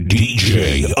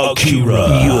DJ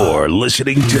Akira. You're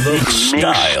listening to the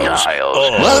styles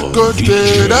of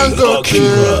DJ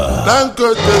Akira.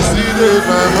 Dangote, see the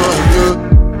vibe on you.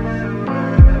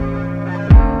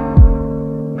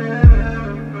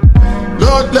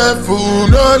 No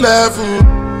level.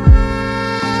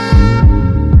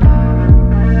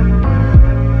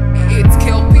 It's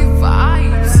Kelpie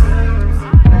vibes.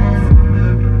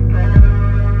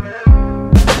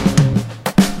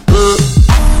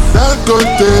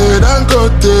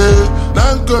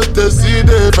 Dangote, see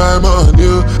the vibe on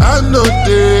you.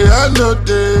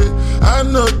 I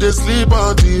know they sleep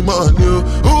on the money.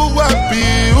 Who happy?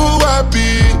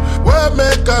 What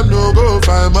make I no go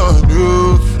find on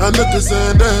you? I know they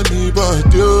send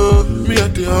anybody. Me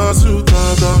at the hustle,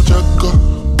 can't check up.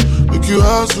 Make you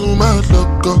hustle, my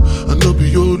luck up. I know be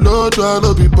your lord, I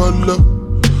know be baller.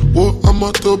 Whoa, I'm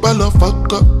a to baller,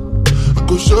 fuck up. I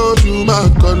could show you my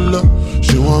color.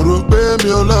 She want to pay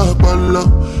me all up, baller.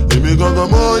 If me gon' go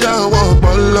more, yeah, I want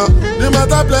baller. The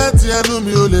matter plenty, I know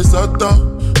me only sata.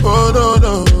 Oh no.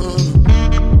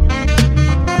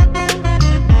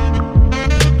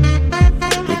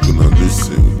 Looking and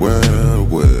listen well.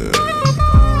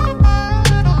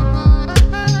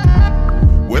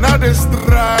 When I dey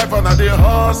strive and I dey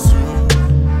hustle,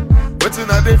 waiting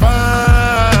I dey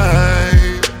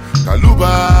find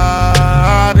Kaluba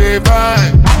I dey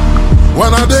find.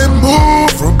 When I dey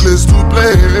move from place to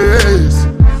place,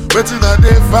 waiting I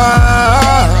dey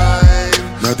find.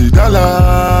 Now the dollar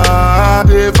I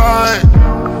dey find.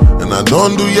 And I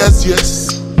don't do yes.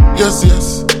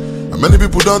 And many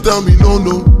people don't tell me no.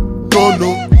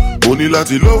 Money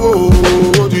láti lówó,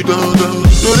 di dandan.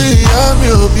 Torí ìyá mi ò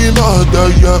bímọ ọ̀dọ̀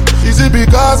yọ. Is it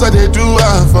because I dey do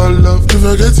am for love? If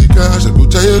I get the cash, I go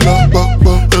jayé lọ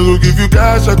pọ̀pọ̀. I go give you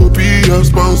cash, I go be your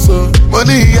sponsor.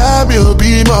 Money ìyá mi ò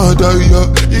bímọ ọ̀dọ̀ yọ.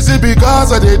 Is it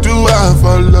because I dey do am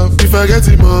for love? If I get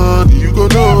the money, you go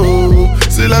know.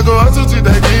 Still I go hustle till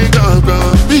I get gone.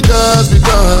 Because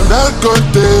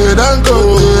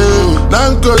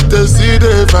Dangote, see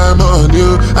the vibe on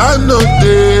you.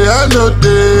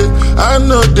 I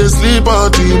know they sleep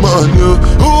on the money.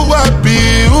 Who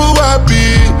happy?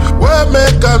 Where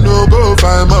make I no go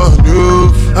find on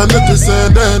you? I know they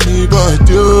send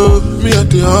anybody. Me at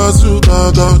the hustle,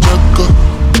 can't check up.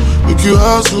 Make you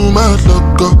hustle, my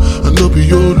luck up. I know be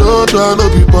your lord, I know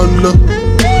be baller.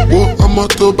 Oh, I'm a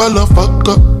to baller, fuck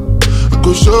up. I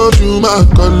could show you my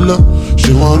color.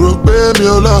 She want to pay me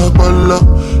all up, baller.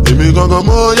 If me gon' go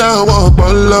more, yeah, I want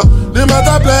baller. The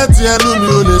matter plenty, I know me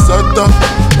only sata.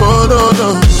 Oh no.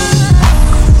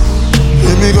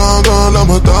 If me gon' go, I'm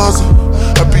a dancer.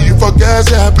 Happy you forget,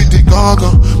 say happy the gaga.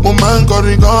 Mon man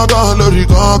curry gaga, lori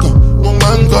gaga. Mon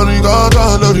man curry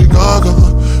gaga, lori gaga.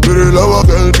 Very low,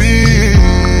 girl, be.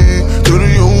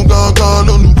 Torí òun gaga,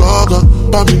 no nu gaga.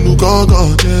 Bami nu gaga,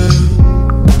 yeah.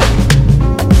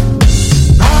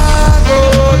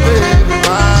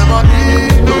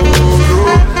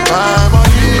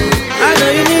 I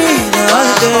know you need a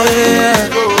holiday.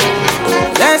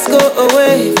 Let's go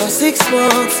away for 6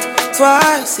 months,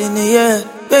 twice in a year,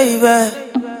 baby.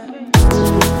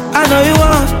 I know you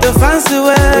want the fancy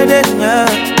wedding, yeah.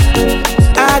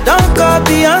 I don't call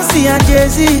Beyonce and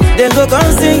Jay-Z. They go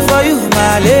come sing for you,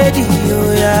 my lady.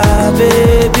 Oh yeah,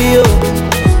 baby, oh.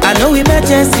 I know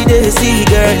emergency they see,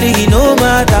 girlie, no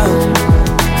matter.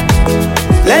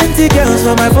 Plenty girls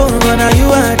for my phone, but now you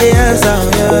are the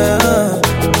answer, yeah.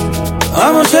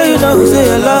 I'ma show you love, say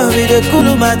your love, it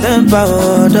cool my temper,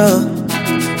 oh.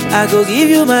 I go give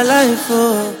you my life,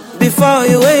 oh, before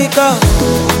you wake up.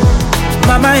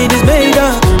 My mind is made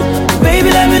up.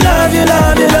 Baby, let me love you.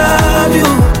 I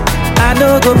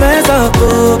know go mess up,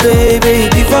 oh, baby,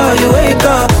 before you wake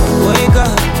up.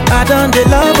 I done the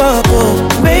love up, oh.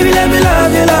 Baby, let me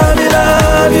love you.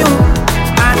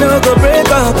 I know go break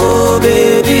up, oh,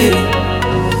 baby.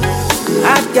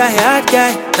 Hot guy.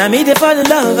 Now me they fall in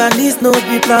love and this no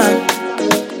be plan.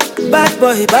 Bad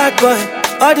boy.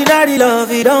 Ordinary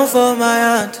love, it don't fall my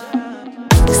hand.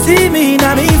 See me,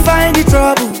 now me find the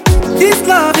trouble. This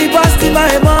love, it busting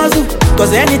my muzzle.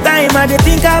 Cause anytime I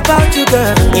think about you,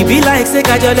 girl, it be like say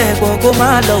your leg won't go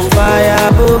mad. Oh,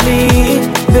 fire for me,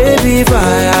 baby,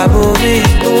 fire for me.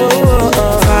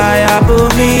 Oh, fire for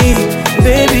me,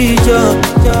 baby,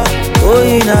 oh,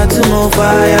 you not to more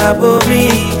fire for me,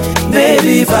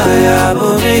 baby, fire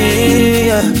for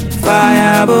me,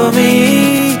 fire for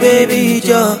me, baby,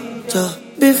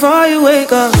 before you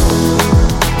wake up,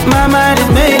 my mind is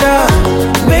made up.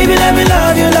 Baby, let me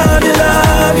love you.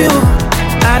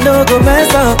 I know go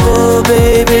mess up, oh,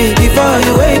 baby, before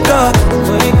you wake up.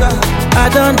 I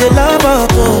done the love up,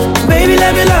 oh. Baby,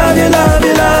 let me love you.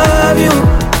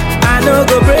 I know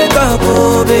go break up,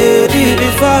 oh baby,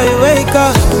 before you wake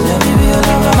up. Let me be your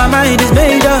lover. My mind is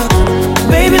made up.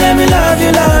 Baby, let me love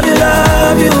you, love you,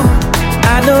 love you.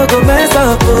 I no go mess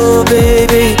up, oh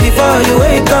baby, before you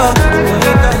wake up.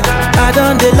 I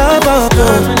done the love up,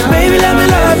 oh. Baby, let me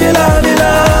love you, love you,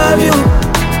 love you.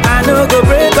 I no go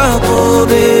break up, oh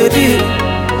baby.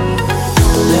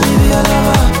 Let me be your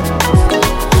lover.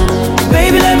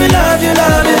 Baby, let me love you,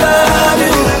 love you, love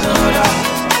you.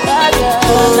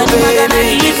 Oh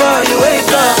baby, before you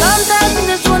wake up. Sometimes I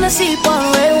just wanna sleep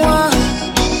on red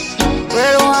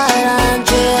wine and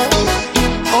chill.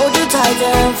 Hold you tight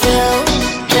and feel.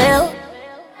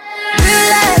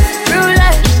 Real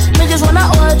life, me just wanna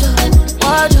hold you.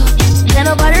 Can't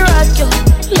nobody rock you,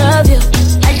 love you.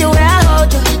 Like the way I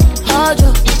hold you.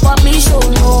 But me so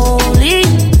lonely,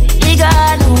 me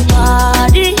got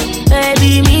nobody.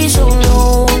 Baby, me so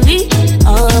lonely,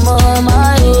 I'm on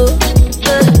my own.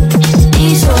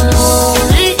 Me so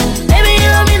lonely, baby, you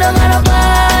know me no got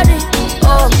nobody.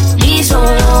 Oh, me so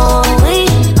lonely,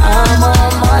 I'm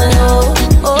on my own.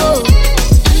 Oh,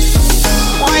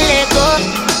 one leg up,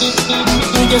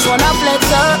 we just wanna flex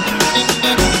up.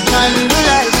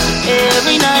 Candlelight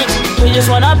every night, we just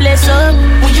wanna bless up.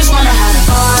 We just wanna have a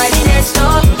party next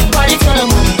door. Party till the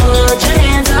morning, put your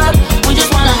hands up. We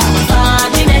just wanna have a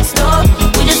party next door.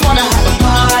 We just wanna have a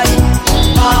party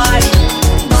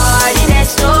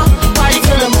next door. Party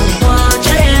till the morning, put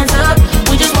your hands up.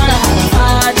 We just wanna have a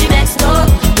party next door.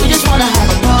 We just wanna have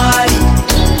a party.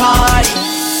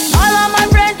 All of my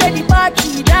friends at the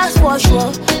party, that's for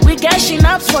sure. We get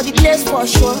schnapps for the place for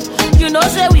sure. You know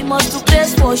say we must do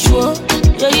place for sure.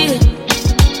 Yeah.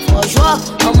 For sure,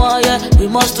 we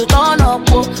must to turn up,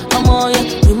 oh.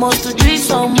 We must to drink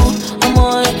some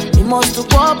more, we must to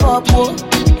pop up, oh.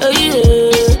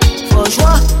 Yeah. For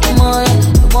sure, we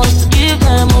must to give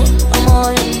them,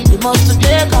 oh. We must to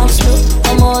take them slow,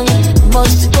 we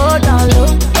must to go down low,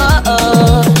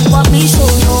 But me so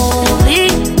lonely,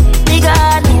 me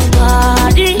got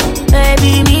nobody,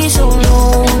 baby, me so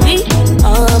lonely,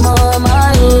 I'm on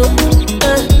my own,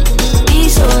 me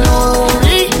so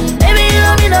lonely.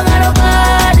 Don't got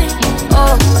nobody,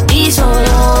 oh, be so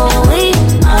lonely,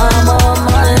 I'm on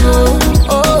my own,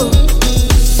 oh.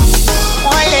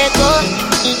 One leg up,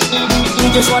 we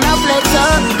just wanna flex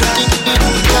up.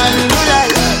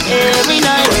 Candlelight every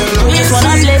night, we just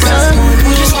wanna flex up.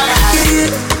 We just wanna have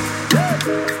it.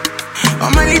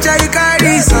 On my litter you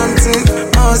carry something,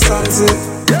 oh something.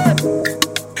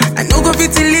 I no go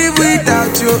fit to live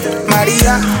without you,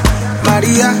 Maria,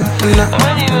 Maria,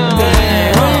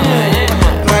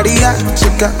 she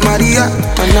got Maria,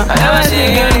 I never seen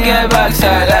a girl get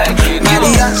backside like you.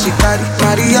 Maria, she got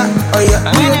Maria, oh yeah.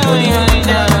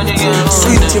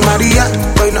 Sweet Maria,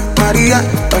 oh no, Maria,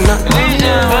 oh no.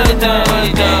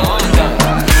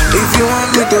 If you want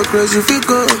me to close, you feel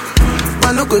go.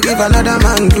 I no go give another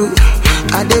man do.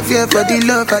 I dey fear for the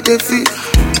love I dey feel.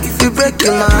 If you break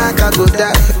in my heart, I go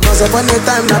die. Once upon a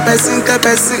time, na person to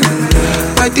person.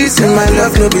 But this in my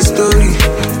love, no be story.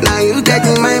 Now you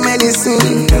getting my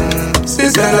medicine.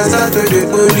 Since when I started the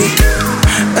bully.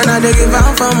 And I dey give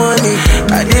out for money.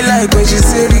 I dey like when she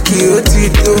say Ricky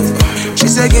Otito. She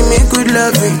say give me good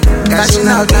loving. Cashing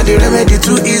out, now the remedy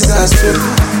to ease her soul.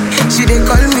 She dey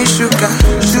call me sugar.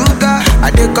 I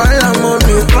dey call her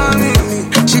mommy.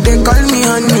 She dey call me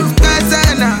honey.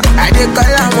 I dey call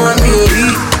her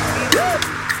mommy.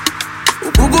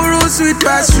 Uguru sweet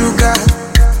past sugar.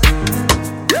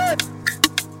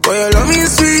 For your love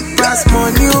is sweet past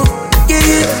money,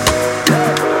 yeah.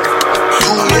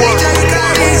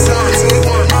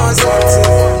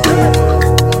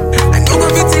 I don't go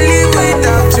fit to live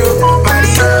without you,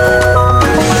 Maria.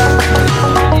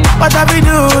 What have you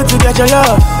do to get your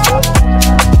love?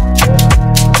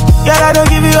 Girl, I don't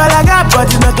give you all I got, but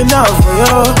it's not enough for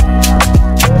you.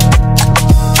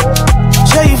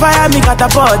 Show you fire me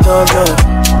catapult of love.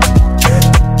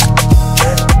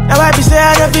 Now I be say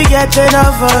I don't be getting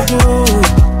enough of you.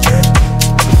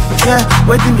 Yeah,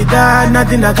 waiting me down,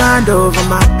 nothing I can't do for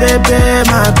my baby.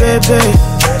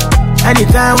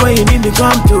 Anytime when you need me,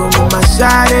 come to me, my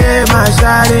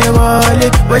shawty,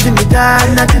 wallet. Waiting me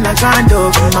down, nothing I can't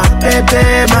do for my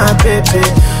baby.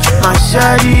 My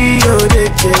shawty, oh, they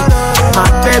care. My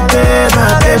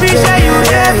baby. Say you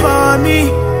there for me,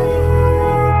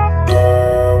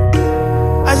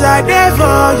 as I there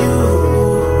for you.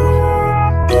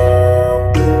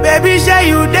 Baby, say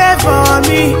you there for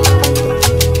me,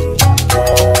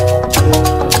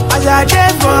 as I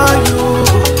there for you.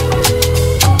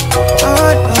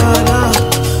 Oh, no.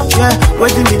 Yeah,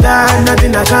 waiting me down,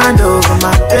 nothing I can't do for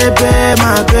my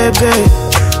baby.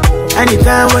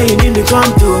 Anytime when you need me, come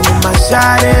to me. My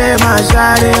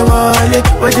shawty, wallet.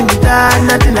 Waiting me down,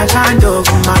 nothing I can't do.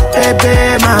 My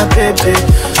baby,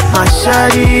 my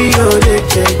shawty, oh,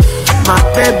 my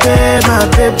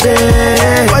baby.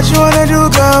 What you wanna do,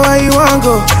 girl? Where you wanna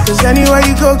go? Cause anywhere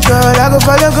you go, girl, I go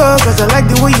follow, go. Cause I like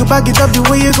the way you back it up, the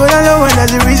way you go down low. And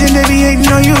that's the reason they be hating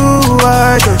on you.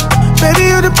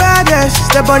 Baby, you the baddest.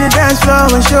 Step on the dance floor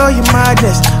and show you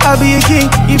madness. I'll be a king,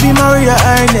 you be my real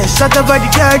highness. Shut up, body,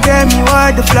 girl, damn, you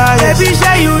are the flyest. Baby,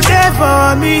 say you there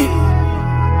for me,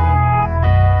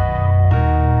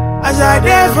 as I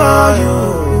there for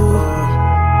you.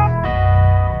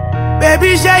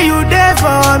 Baby, say you there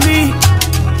for me,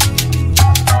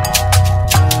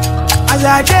 as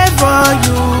I there for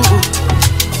you.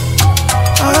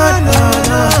 Oh, no.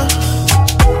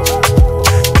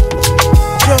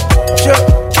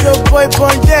 Yo, boy,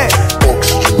 born dead.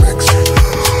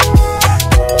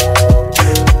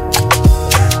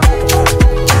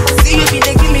 See you be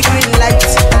they give me green light.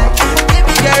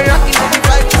 Baby, girl, rockin' with the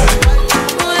vibes.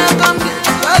 Oh, yeah, come get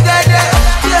that.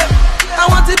 Yeah, I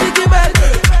want to be give back.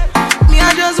 Me,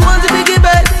 I just want to be give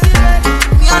back.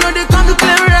 Me, I know they come to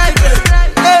play right.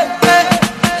 Hey,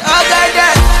 I got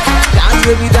that. Dance,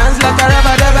 baby, dance like a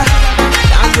rabba-dabba.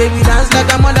 Dance, baby, dance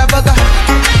like a motherfucker.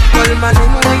 Call my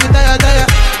name when you tire.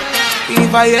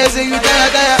 If I hear say you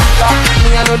tire.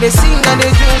 Me, I know they sing and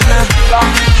they jones now.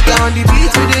 Get on the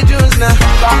beat with the jones now.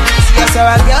 See us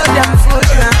our girl, them foot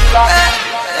now.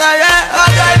 Yeah,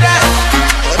 I got that.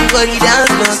 Everybody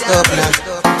dance, don't stop now.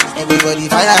 Everybody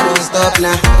fire, don't stop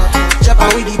now. Chop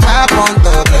on with the pop on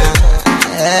top now.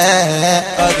 Yeah,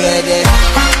 forget it.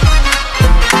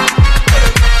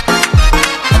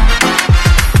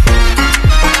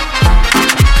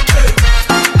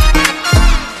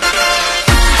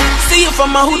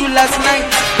 From my hoodoo last night.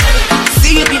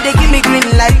 See you be they give me green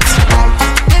light.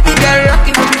 Baby girl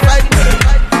rockin' with the vibe.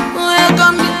 Oh yeah,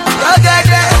 come here, I got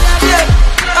that. Yeah,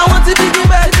 I want to be the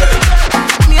best.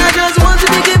 Me, I just want to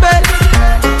be the best.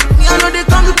 Me, I know they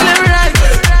come to play right.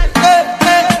 Hey,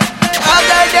 I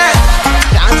got that.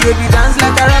 Dance baby, dance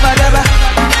like a rabba-dabba.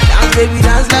 Dance baby,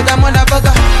 dance like a motherfucker.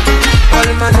 Call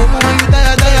my name when you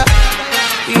tire.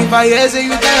 If I hear say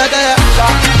you tire.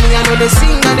 Me, I know they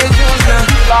sing and they jones now.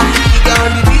 On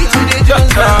the beat with the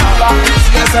drums now.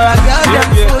 See us our girl,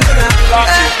 them foot now.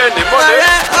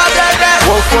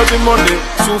 One for the money,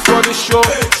 two for the show.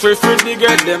 Three for the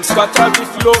get them, scatter the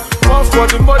flow. One for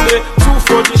the money, two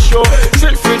for the show.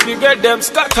 Three for the get them,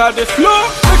 scatter the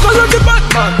flow. Because of the bad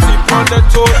man, tip on the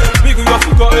toe. Big you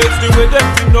figure it's the way them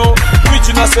to know.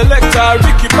 Regional selector,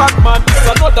 Ricky Batman. It's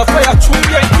another fire tune,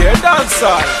 yeah,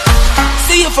 dancer.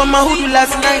 See you from my hoodoo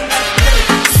last night.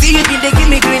 See you be they give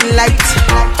me green light.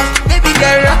 Baby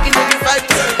girl rockin' with the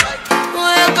vibes. Oh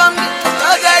yeah, come here,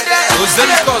 I got that.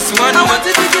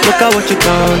 Look at what you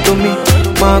done to me.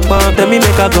 Mark, tell me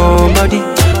make a gun body.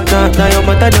 Now your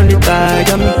matter don't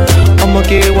tire me. I'm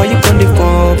okay, why you come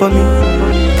come for me?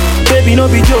 Baby, no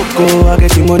be joke, I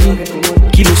get the money.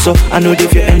 Kill you so, I know they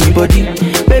fear anybody.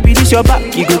 Baby, this your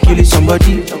back, you go kill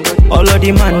somebody. All of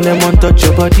the man, them want touch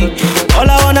your body. All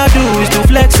I wanna do is to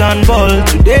flex and ball.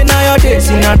 Today now your days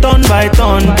in a turn by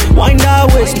turn. Wind that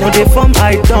waist, no they form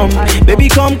item. Baby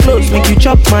come close, make you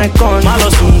chop my corn. Malo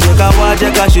soon,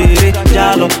 jeka shere,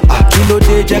 jalo. Kilo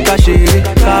de jeka shere,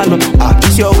 kalo.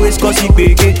 Kiss your waist cause you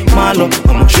big, malo.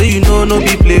 I'ma show you know no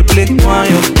be play.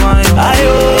 Wayo.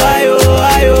 Ayo.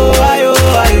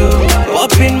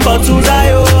 Popping bottles,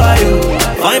 ayo.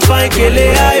 Fine,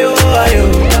 kele, ayo.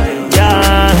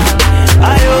 Yeah.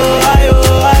 Ayo.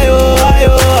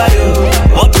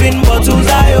 Open bottles,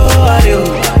 ayo.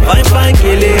 Fine,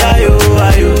 kele, ayo.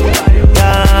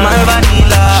 Yeah. My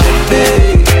vanilla,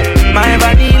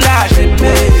 shake.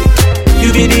 You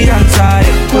be the answer,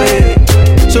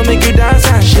 so make you dance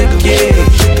and shake, yeah.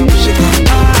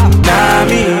 Now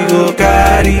me go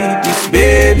carry this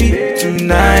baby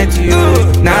tonight,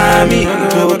 yo. Now me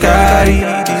go carry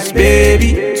this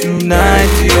baby tonight,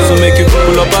 yo. So make you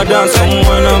pull up a dance,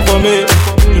 someone up for me.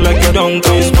 You like you don't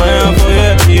come smile for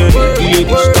you. You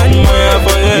ladies stand my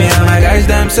for you. Me and my guys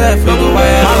themselves we go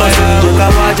wire. Malo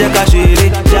jeka shere,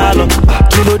 jalo.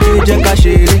 Kilo de jeka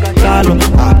shere, kalo.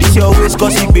 This your waist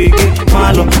cause you big,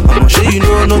 malo. I'ma show you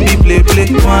know no be play.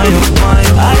 Wayo.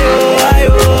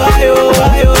 Ayo.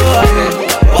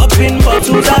 Popping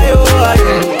bottles, ayo.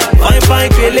 Fine,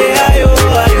 kele, ayo.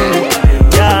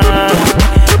 Yeah.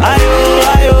 Ayo.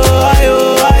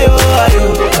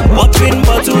 Popping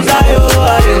bottles, ayo.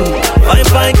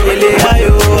 Fine, kele,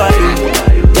 ayo.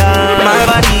 Yeah. My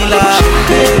vanilla,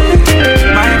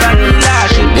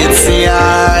 it's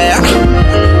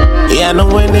yeah, no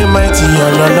when they mighty, no.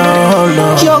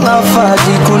 Young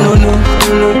Afadi Kululu.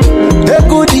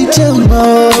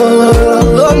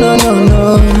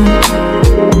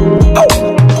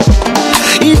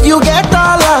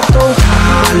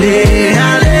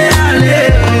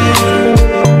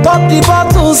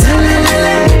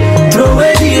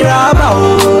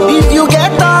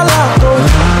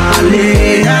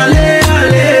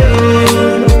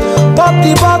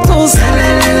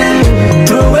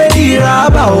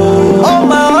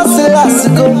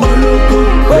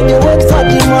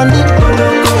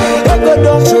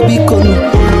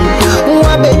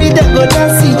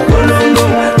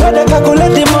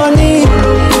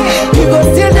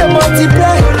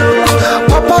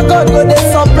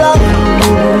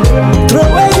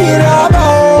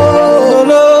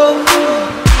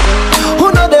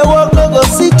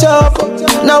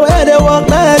 work,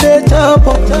 now they chop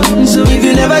up. So if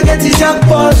you never get the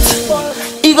jackpot,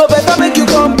 it go better make you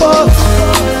compose.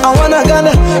 I wanna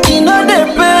Ghana, you know they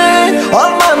pay.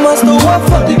 All my must to work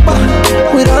for the bar.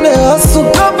 We don't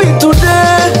hustle, don't be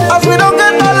today. As we don't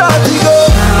get a lot to go.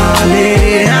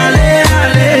 Ale, ale,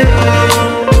 ale.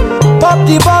 Pop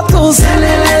the bottles,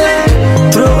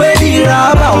 throw away the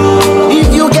rubber. If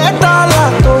you get a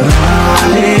lot to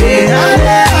ale,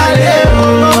 ale, ale.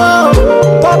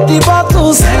 Pop the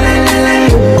bottles,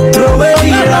 throw away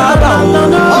the rubber.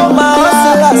 Oh my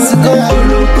hustlers go.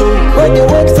 When they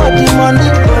wait for the money,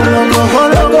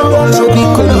 so be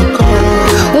cool.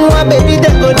 My baby,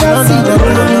 they go dance it.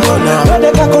 When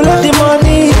they calculate the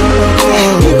money,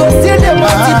 you go see them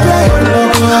multiply.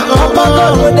 Papa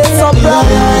God, when they supply,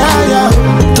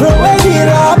 throw away the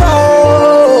rubber.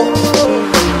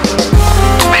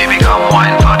 Baby, come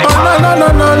wine for the bar.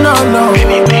 No.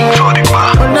 Anything for the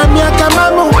bar. When I'm here, come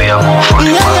on. We are more for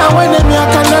the bar. Yeah, when I'm here,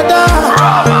 Canada.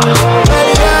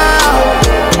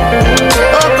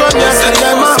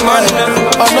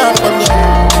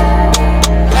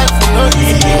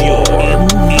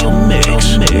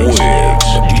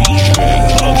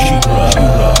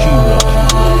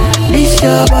 This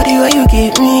your body where you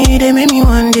give me, they make me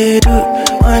one day do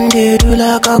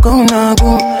like a gonna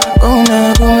go,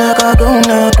 like a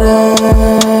gonna go.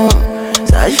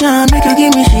 Sasha make you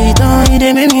give me shit on,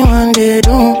 they make me one day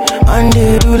do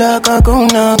like a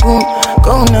gonna go,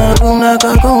 like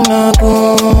a gonna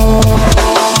go.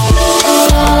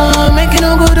 Make you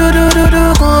no go do,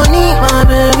 go need my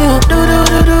baby, do,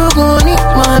 go need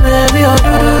my baby, oh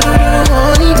go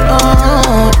need,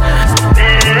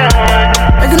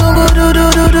 Make you no go do,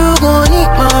 go need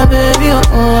my baby, oh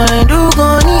I do go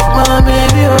need my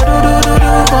baby, oh do,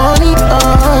 go need,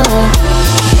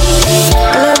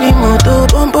 I love you moto,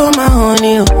 pump on my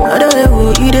honey, oh I don't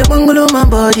know you the bungalow my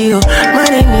body, oh my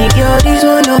name girl, this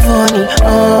one no funny,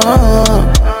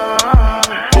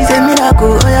 It's a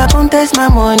miracle, oh yeah, come test my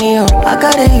money, oh I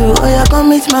carry you, oh yeah, come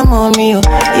meet my mommy, oh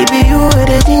it be you with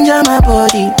the ginger my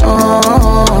body,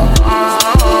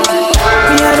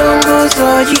 Me I don't go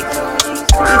surgery,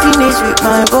 fitness with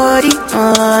my body,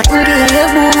 in the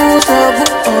boo so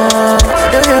I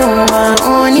don't know my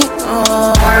honey,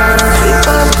 sweet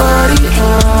body,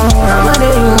 I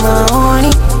don't know my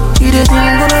honey, you the thing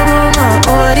gonna go my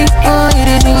body, you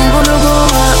the thing gonna go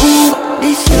my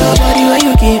This your body where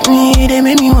you give me, they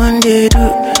make me one day do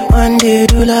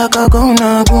like a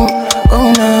gonna go,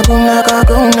 like a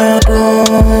gonna go.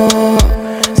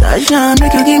 Sasha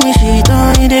make you give me shit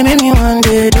on, they make me one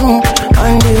day do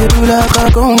like a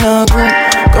gonna go,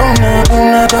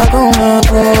 like a gonna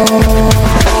go.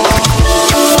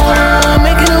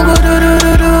 Make you no go do,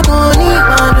 go need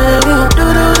my baby, do,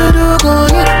 go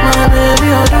need my baby,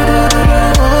 oh do,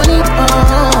 go need,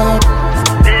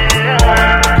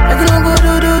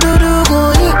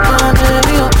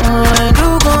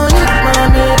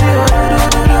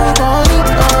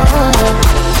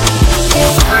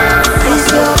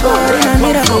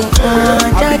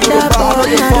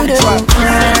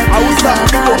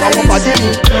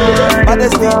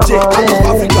 Baddest DJ out of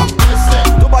Africa.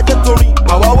 Tó bá jẹ́ torin,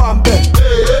 àwa wà ń bẹ̀.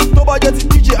 Tó bá jẹ́ ti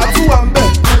DJ àti wà ń bẹ̀.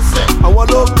 Àwọn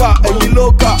ló kà, ẹ̀yin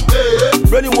ló kà.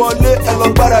 Fẹ́ni wọlé ẹ lọ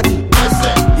gbáradì.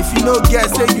 If you no get,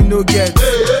 say you no get.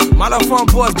 Malafon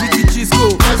boss BG Chisco.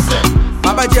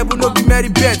 Baba Jebu no be Mary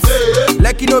Bet.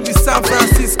 Lekki no be San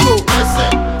Francisco.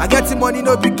 I get the money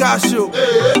no be cash show.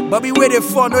 Bobby where they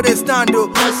fall no they stand up.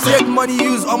 Take money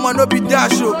use Omo no be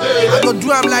dash show. I go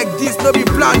do am like this no be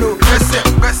plan no. Press it.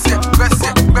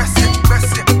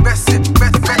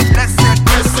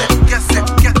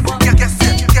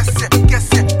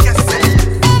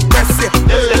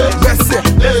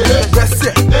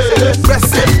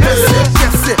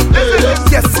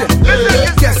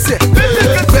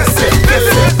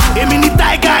 Emini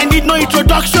Tiger, I need no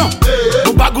introduction.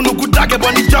 Bobagu no good tag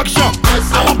on the junction.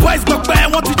 Our boys go by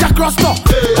want to jack cross up.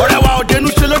 Orewa odenu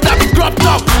shelo that be crop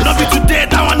top. Love you today,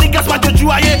 that one niggas want to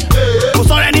juaye. Go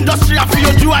sorry an industry I feel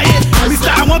you juaye.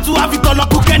 Mister, I want to have it all up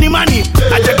cook any money.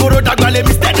 I just go road dagbale,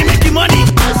 me steady making money.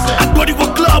 I go to go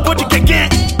club, body again.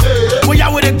 Boy, I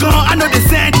with a gun, I know the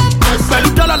send. Well,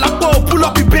 dollar la pull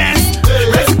up the bands.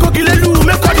 Mexico Gilelu,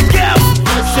 make all the girls.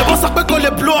 She was up go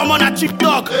le blow, I'm on a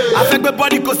TikTok. I think my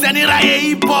body go send it right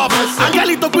hip hop. I get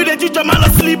it up with the ginger man,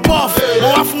 sleep off.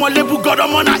 More off my label, God,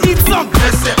 I'm on a eat some.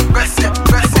 Press it.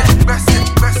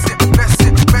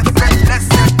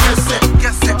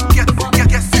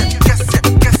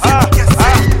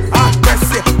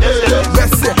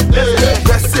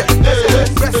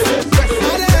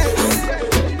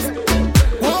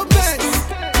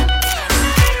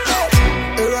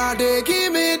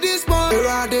 Give me this one.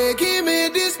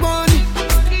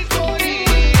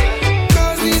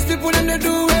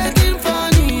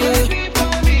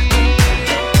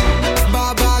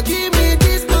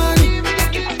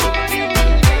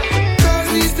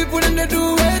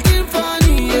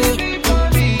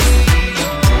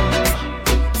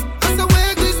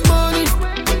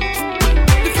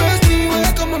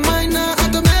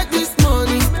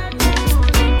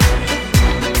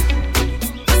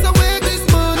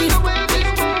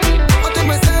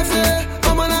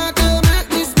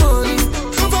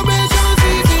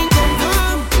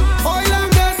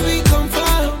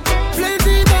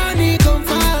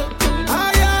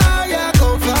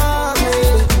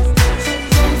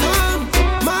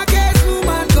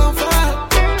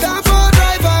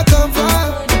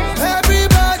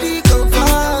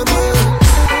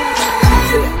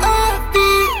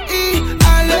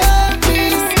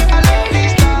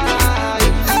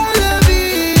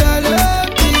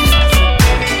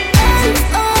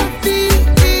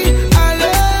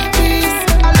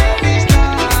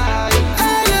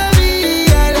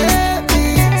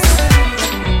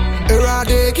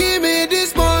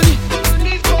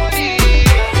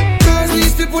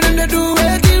 they do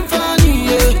waiting for me,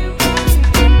 yeah.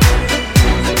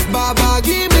 Baba,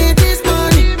 give me this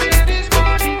money.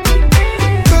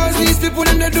 Cause these people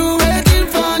them they do waiting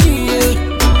for me, yeah.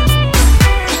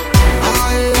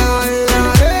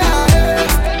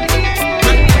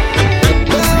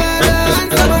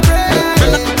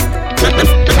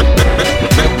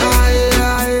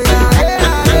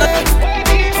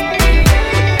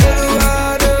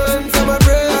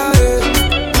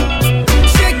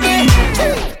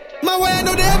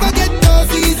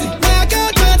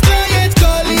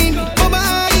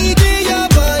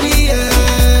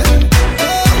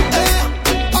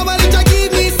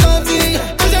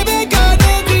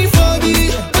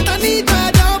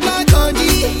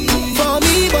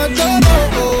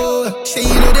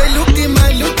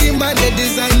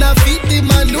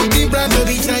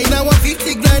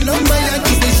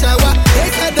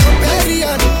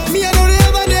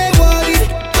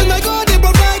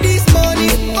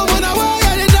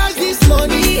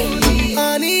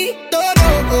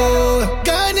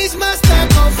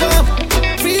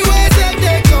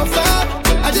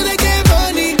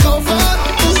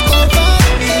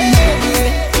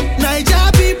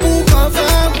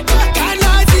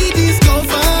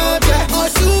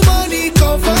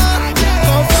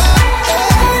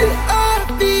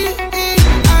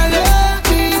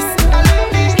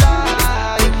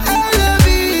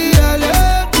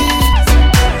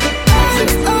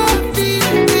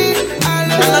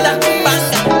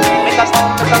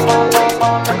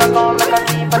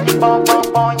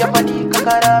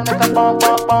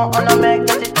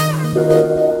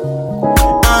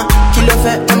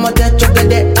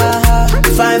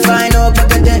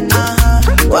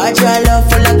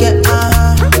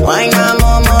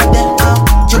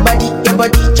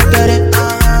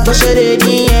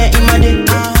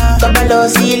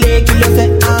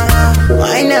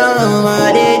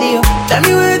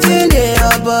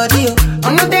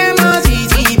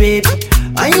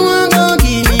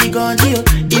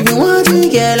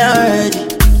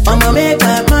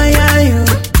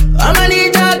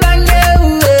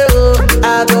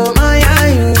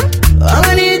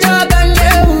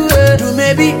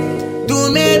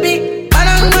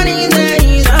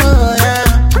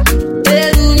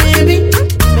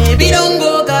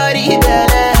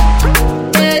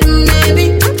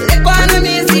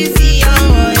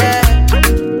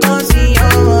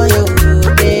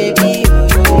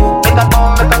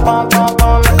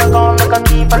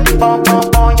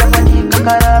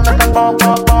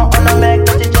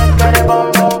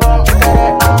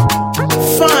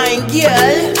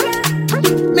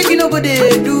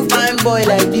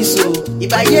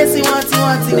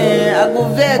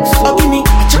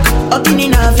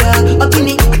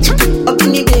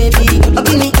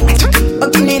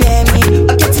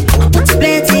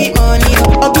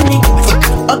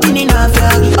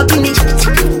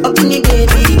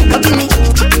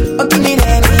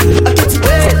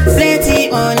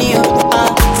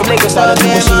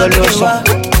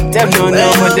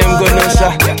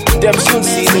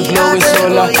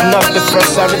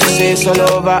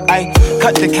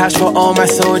 Cash for all my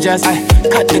soldiers. I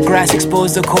cut the grass,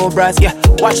 expose the cobras. Yeah,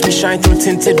 watch me shine through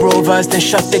tinted rovers. Then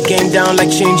shut the game down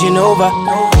like changing over.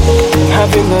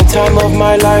 Having the time of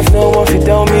my life, no one fit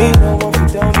down me.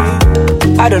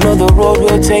 I don't know the road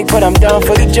we'll take, but I'm down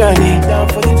for the journey.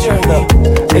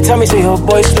 They tell me say, oh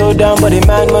boy, slow down, but a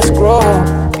man must grow.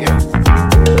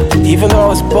 Even though I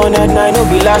was born at 9, it'll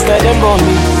be last night them born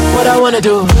me. What I wanna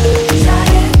do?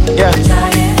 Yeah.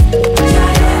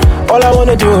 All I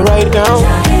wanna do right now,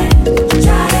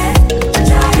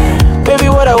 baby,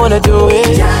 what I wanna do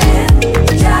is,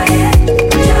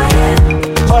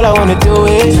 all I wanna do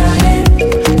is,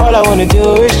 all I wanna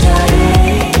do is,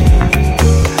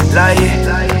 lie.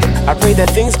 I pray that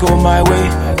things go my way.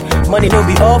 Money don't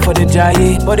be all for the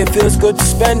giant, but it feels good to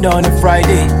spend on a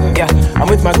Friday. Yeah, I'm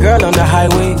with my girl on the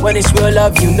highway. When it's real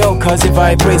love, you know, cause it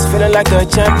vibrates. Feeling like a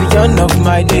champion of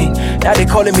my day. Now they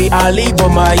calling me Ali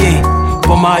Bomaye.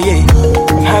 I'm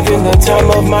having the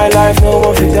time of my life, no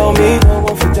one fit down me.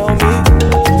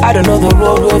 I don't know the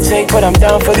road we'll take, but I'm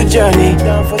down for the journey.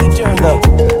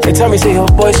 Look, they tell me say, oh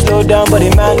boy, slow down, but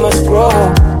a man must grow.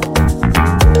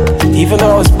 Even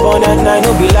though I was born at 9,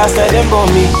 it'll be last night them born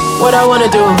me. What I wanna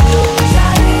do?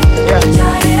 Yeah.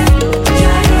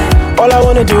 All I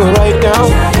wanna do right now,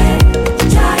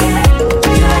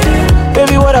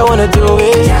 baby, what I wanna do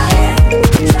is,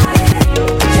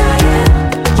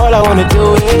 all I wanna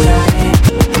do is,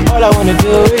 all I wanna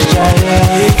do is try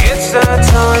it. It's the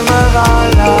time of our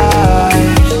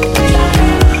lives.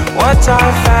 What I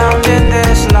found in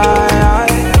this life.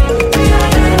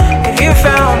 If you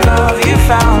found love, you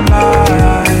found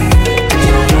life.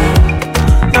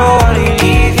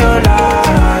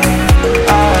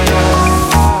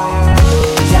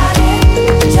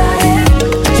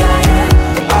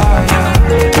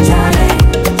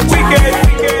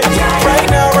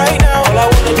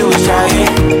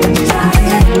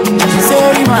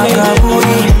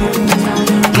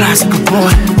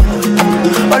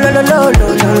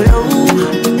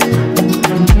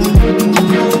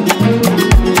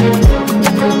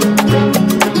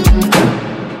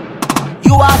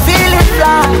 are feeling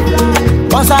fly,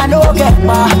 cause I no get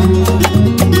back.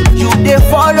 You dey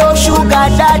follow sugar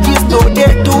daddies, no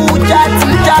dey do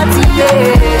chatty,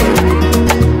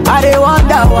 yeah. I dey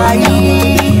wonder why.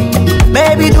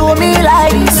 Baby, do me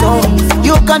like this, oh.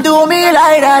 You can do me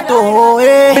like that, oh,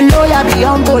 yeah. You know you be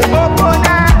humble.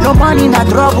 No money, no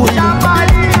trouble.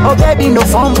 Oh, baby, no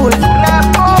fumble.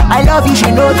 I love you,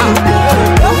 she know you.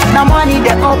 No money,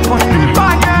 they open.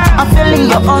 I'm feeling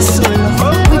your hustle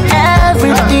with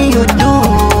everything you do,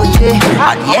 yeah.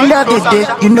 At the end of the day,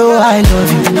 you know I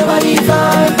love you. Nobody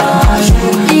find passion.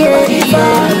 Yeah,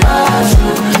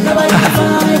 Nobody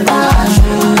find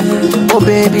passion. Oh,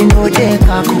 baby, no they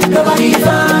kaku. Nobody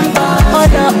find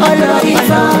passion. Nobody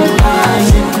find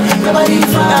passion. Nobody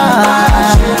find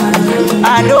passion. I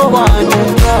don't want to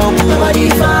go. Nobody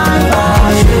find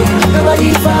passion. Nobody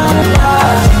find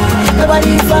passion.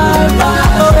 Nobody find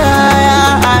passion. Oh,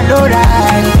 yeah, I know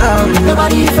that.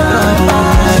 Nobody find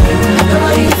passion.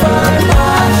 Nobody find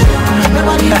passion.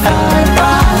 Nobody find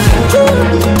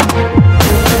passion.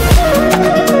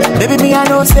 Baby, me I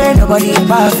know say nobody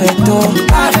perfect, oh,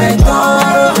 perfect,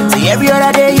 oh. See every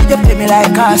other day you dey play me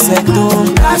like cassette,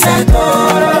 oh, cassette,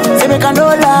 oh. Say make I no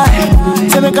lie,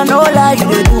 say make I no lie, you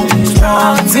dey do me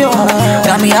strong, see oh.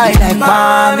 Got me high like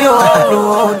palm,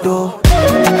 oh,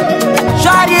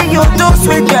 Shawty, you too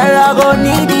sweet, girl, I go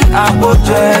need it, I go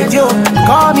change you.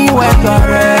 Call me when you're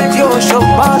ready, you show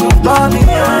body,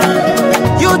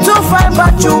 you too fine,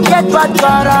 but you get bad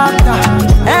character.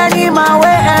 Any man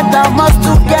way enter must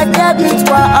to get debit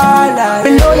for all life.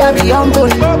 Below ya be humble,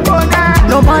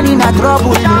 no money, no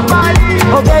trouble.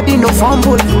 Oh baby, no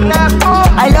fumble.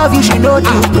 I love you, she know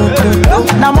you.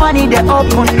 No money, they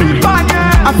open.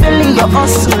 I'm feeling your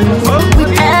hustle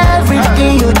with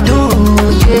everything you do,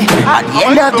 yeah. At the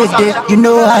end of the day, you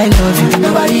know I love you.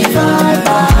 Nobody find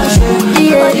passion,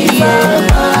 yeah.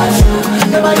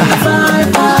 Nobody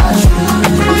find passion.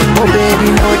 Oh baby,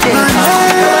 no they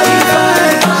nobody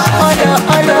find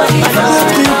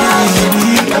passion.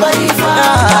 Nobody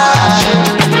find passion.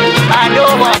 I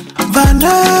know what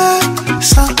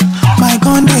Vanessa, my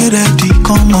gun dey ready,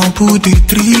 come on, pull the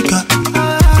trigger.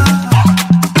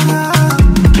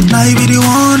 Now you be the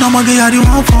one, I'ma get you the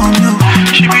one from you.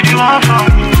 She be the one from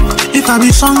you. If I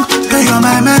be song, then you're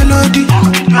my melody.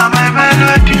 You are my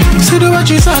melody. See the way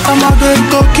she said, I'ma get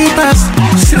go keep us.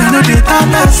 See I know the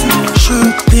time person.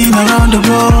 Shooting around the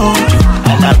world,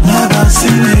 and I've never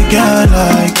seen a girl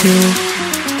like you.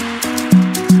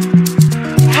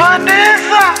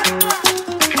 Vanessa,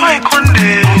 my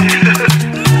conde.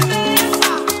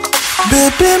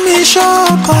 Baby, mi show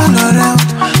color,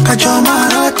 kajo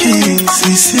maroki.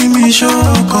 Sisi mi show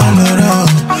color,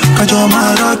 kajo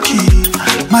maroki.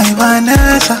 My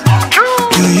Vanessa,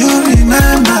 do you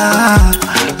remember?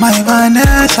 My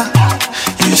Vanessa,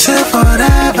 you say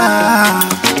forever.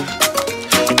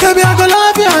 Baby, I go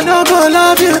love you, I no go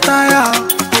love you, tire.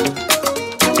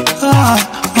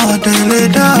 Oh, dele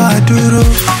da duro.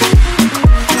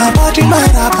 My body, my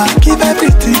rapper, give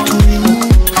everything to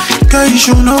you. Girl, you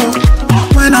should know,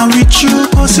 when I'm with you,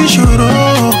 cause you should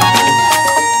know.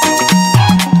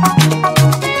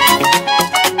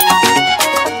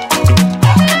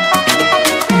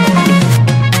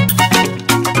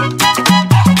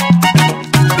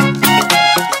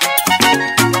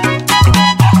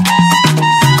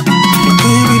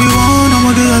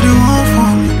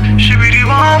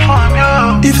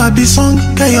 If I be song,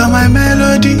 girl, you're my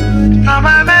melody. You're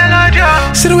my melody.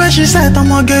 See the way she said,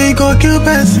 I'ma get you go kill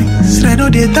person. See I know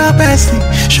they that person.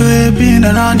 Show you been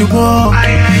around the world,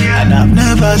 and I've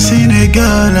never seen a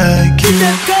girl like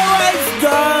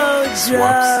you.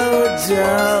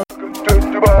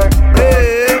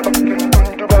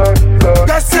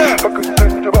 That's it.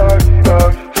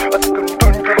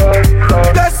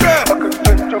 That's it.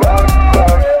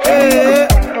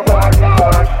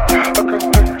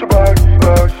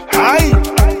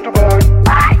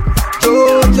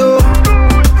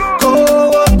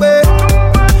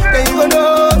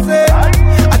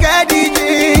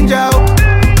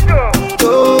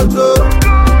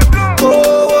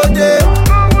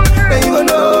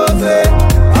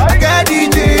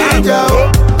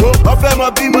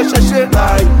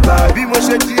 Bí mo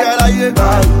ṣe di aráyé,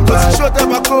 kò sí ṣó tẹ́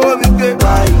bá kówó mi gbé,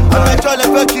 àmẹ́jọ́ lẹ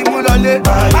fẹ́ kí mú lọlé.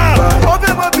 Ó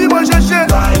fẹ́ mọ bí mo ṣe ṣe,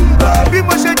 bí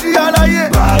mo ṣe di aráyé,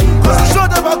 kò sí ṣó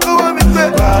tẹ́ bá kówó mi gbé,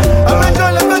 àmẹ́jọ́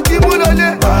lẹ fẹ́ kí mú lọlé.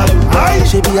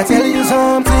 Shebi, I tell you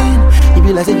something, you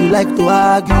be like say you like to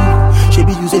argue.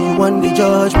 Shebi, you say you want to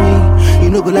judge me, you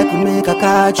no go like to make a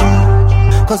catch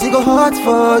you. Cause it go hard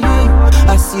for you,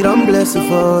 I see them blessing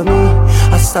for me,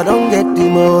 as I don't get the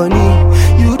money.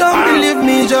 You don't believe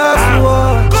me, just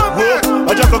watch.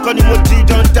 ọjọ́ kankan ni mo ti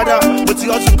dán dáadáa mo ti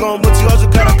hustle gan mo ti hustle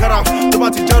kárakára tó bá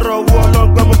ti jọrọ owó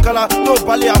ọlọ́ngbọ́n mo kálá tó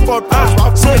balẹ̀ afford pounds wá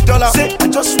say dollar say I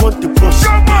just want the brush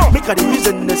make I the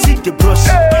reason I see the brush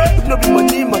if no be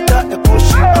money matter ẹ̀kọ́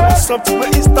ṣe I want something wey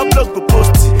Instablog go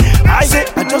post I say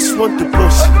I just want the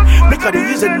brush make I the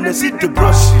reason I see the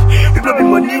brush if no be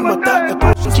money matter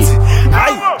ẹ̀kọ́ ṣe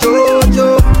I jojo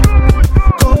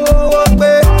kówó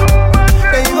pé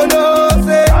èyí kò ló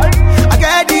ṣe I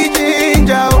get the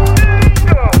ginger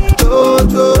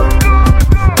jojo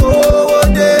kówó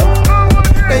dé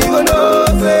èyí kò ló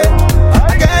ṣe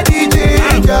I get the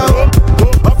ginger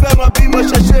ọ̀fẹ́ mọ bí mo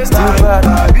ṣe ṣe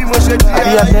bí mo ṣe di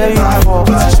ayé mo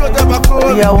ti ṣó dẹ́gbà kó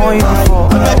ọ̀fẹ́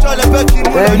ọjọ́ lẹ́fẹ́ kí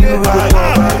mo lè lè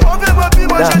ọ̀fẹ́ mọ bí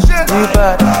mo ṣe ṣe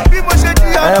bí mo ṣe di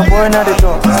ayé mo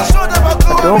ti ṣó dẹ́gbà kó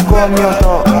don't call me on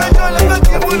top.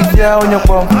 Yeah, on your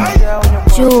phone.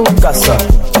 Casa,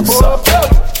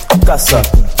 casa,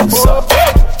 casa,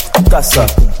 casa,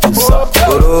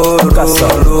 casa,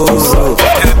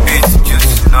 The beats just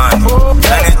none.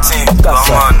 Anything,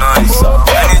 come on, nice.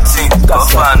 Anything,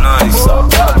 come on, nice.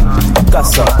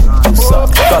 Casa,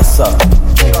 casa,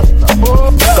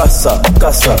 casa,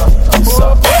 casa,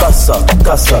 casa,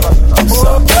 casa,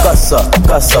 casa,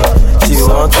 casa. She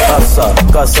want casa,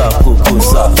 casa,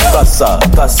 cucusa, casa,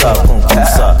 casa,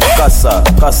 cucusa, casa,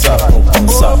 casa,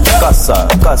 cucusa, casa,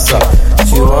 casa.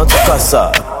 She want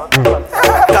casa.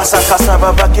 Casa, casa,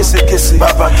 baba kese kese.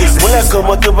 Múlẹ̀ kan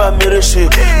mọ́ tó bá mèrè ṣe.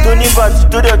 Tó ní bàtí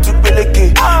tó dẹ̀ tún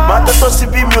peléke. Má tọ́tọ́ sí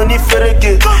bí mi ò ní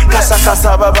fẹ́rẹ́gẹ. Casa,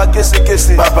 casa, baba kese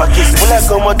kese. Múlẹ̀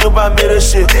kan mọ́ tó bá mèrè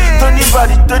ṣe. Tó ní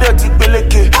bàtí tó dẹ̀ tún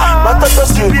peléke. Má tọ́tọ́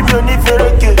sí bí mi ò ní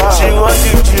fẹ́rẹ́gẹ. Ṣé wọ́n ti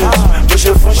jù? Mo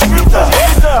ṣe fún ṣìlítà.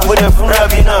 Mo dẹ̀ fún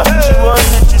Rabina. Ṣé wọ́n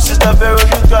ti jù? Sista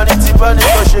Veronica ní ti bá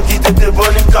nìkan ṣe kí tètè bọ́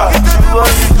níkà. Ṣé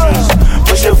wọ́n ti jù?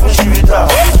 Mo ṣe fún ṣìlítà.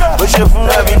 Mo ṣe fún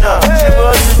Rabina. Ṣé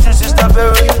wọ́n ti jù? Sista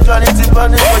Veronica ní ti bá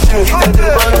nìkan ṣe kí tètè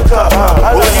bọ́ níkà.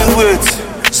 Only wait,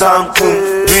 Sanko,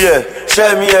 bílẹ̀,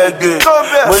 ṣẹ́ mi ẹgbẹ́.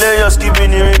 Mo léyàn skibi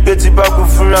ní rí pé tí bá kú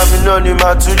fúnra mi náà ni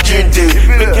màá tún jíǹde.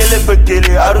 Pékélé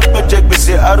pékélé, arúgbó jẹ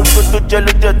gbèsè, arúgbó tó jẹ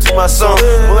ló jẹ tí màá san.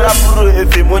 Mo rà búrò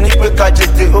èfè, mo ní pé ká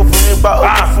jètè, ó fún mi pa, ó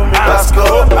tún fún mi lásìkò.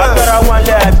 Agbára wọn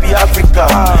lẹ́ àbí Áfíríkà,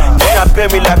 ní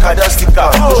abẹ́ mi làkàdá síkà.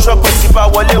 Ó ṣọ́pẹ́ tí bá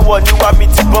wọlé wọ̀ ní wá mi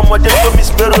ti bọ́mọdé tó mi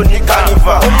spero ní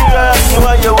kánífà. Onírárá kí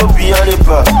wá yẹ̀wò bìyànjú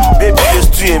bá, bébí lè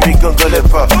stu èmi gangan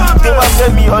lẹ́fà. Tí wọ́n fẹ́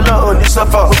mi ọlọ́run ní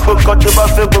sọ́fà, gbogbo kan tó bá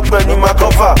fẹ́ gbogbo ẹni máa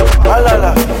kọ́fà.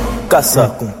 Alala. Casa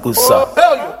com puça,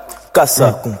 casa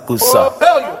com puça,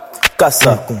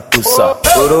 casa com puça,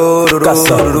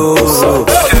 casa com puça.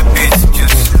 The beats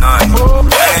just none.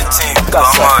 Anything,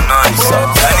 come on, nice.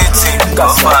 Anything,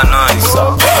 come on, nice.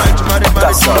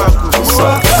 Casa,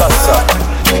 casa,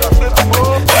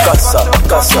 casa,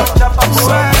 casa,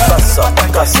 casa,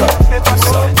 casa,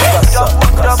 casa, casa,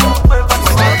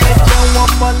 casa.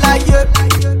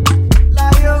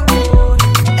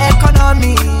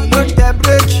 Economy, load the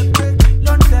bridge.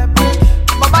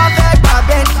 Mama beg my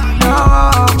Bentley, no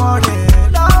money.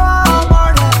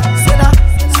 Say na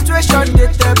situation they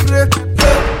break.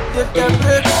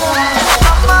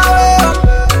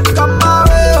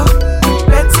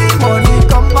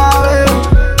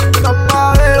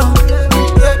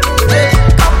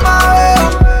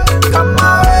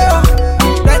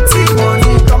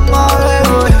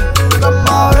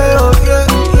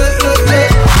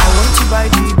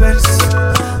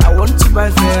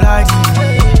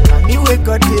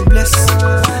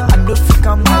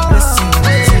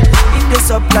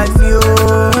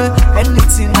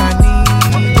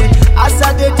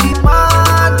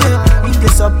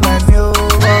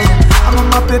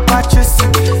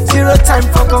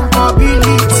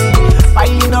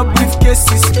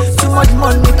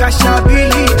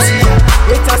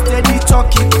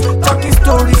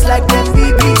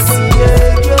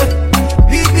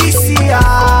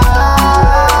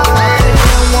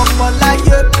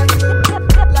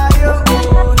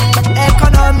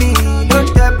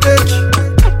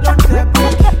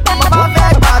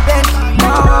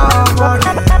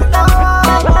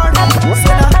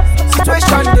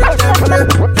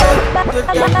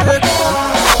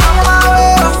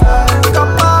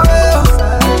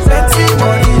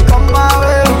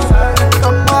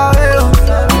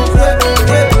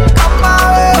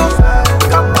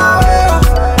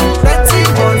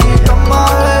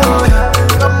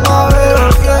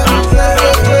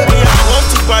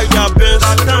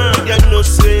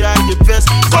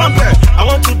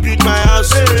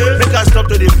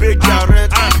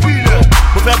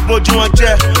 bójú wọn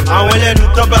jẹ́ àwọn ẹlẹ́nu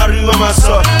tó bá rí wọn máa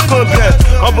sọ kó bẹ̀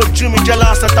wọ́n bójú mi jẹ́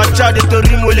lásàtà jáde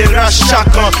torí mo lè ra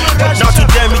ṣàkan now to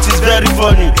them it is very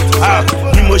funny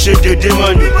bí mo ṣe dédé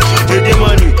money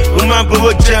mo máa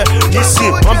gbowó jẹ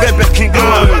nísìn wọ́n bẹ̀bẹ̀ kí n gbé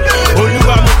wọn mi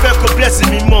olúwa mo fẹ́ kó bless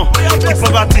mi mọ́ kí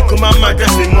poverty kó má má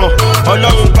dẹ̀ mi mọ́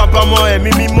ọlọ́run bàbá mọ́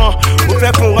ẹ̀mí mi mọ́ mo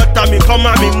fẹ́ kó rọ́ta mi kọ́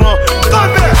má mi mọ́.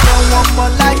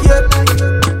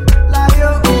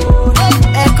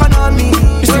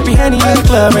 You see me Henny in the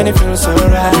club and it feels so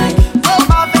right.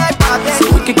 So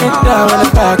we can get down in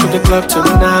the back of the club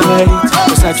tonight.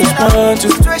 Cause I just want to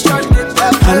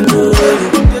handle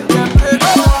it.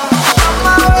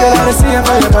 Girl, I see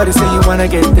how your body say you wanna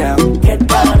get down. Get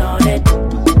down on it.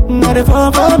 Not if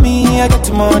all for me, I get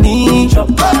the money. Chop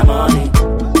my money.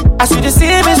 I see you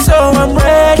see me, so I'm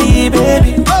ready,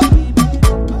 baby.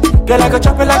 Girl, I go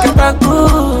chop it like a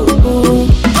bamboo.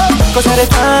 Cause I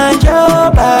find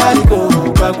your body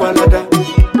go back one another.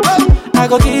 I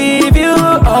go give you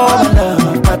all my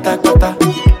love, pata pata.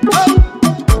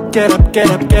 Get up, get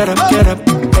up, get up, get up.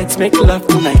 Let's make love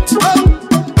tonight.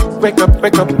 Wake up,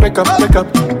 wake up, wake up, wake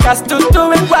up. Got to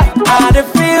do it right. I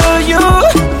feel you,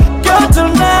 girl,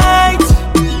 tonight.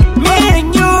 Me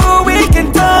and you, we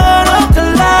can turn off the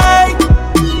light.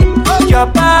 Your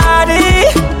body,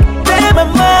 in my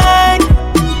mind.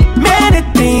 Many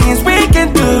things we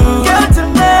can do, girl,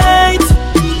 tonight.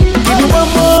 Give me one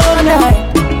more night.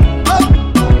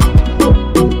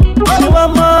 Give me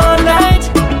one more night.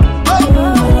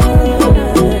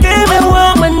 Give me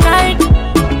one more night.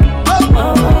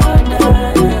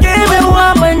 Give me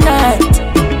one more night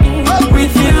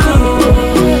with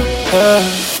you.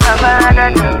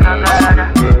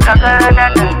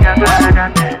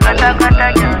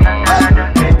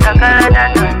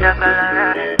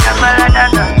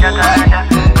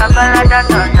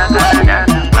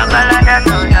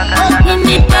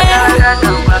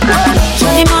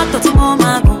 Ṣé mọ́tò tí mo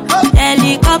máa gùn,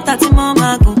 helicopter tí mo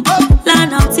máa gùn,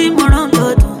 lánàá tí mo rán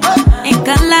lòdùn,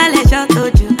 nǹkan ńlá lẹ́jọ́ tó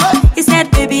jù. He said,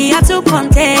 baby, you're too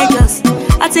contagious.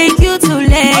 I'll take you to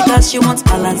Lagos. You want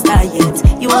balanced diet,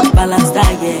 you want balanced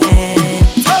diet.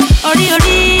 Ori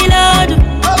load,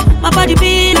 my body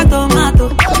be like tomato.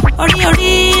 Ori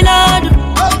load,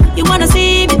 you wanna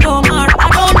see me tomorrow. I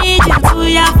don't need you to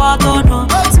your photo, no.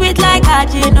 Sweet like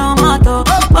Ajinomoto.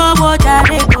 Bobo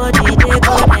jare go DJ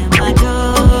go dem majo.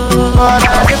 But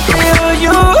I can feel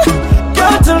you,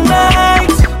 girl,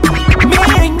 tonight. Me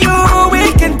and you, we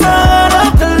can turn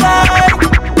up the light.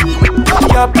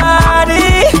 Your body,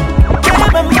 in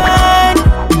my mind.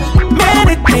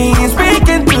 Many things we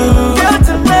can do, girl,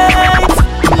 tonight.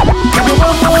 Give me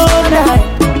one more night.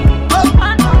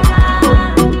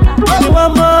 Give me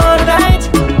one more night.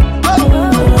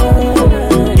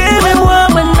 Give me one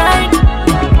more night.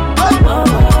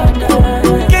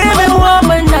 Give me one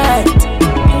more night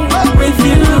with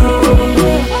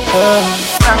you.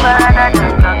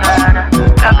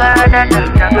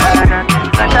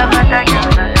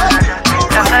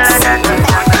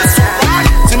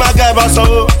 See my guy bá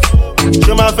sanwó,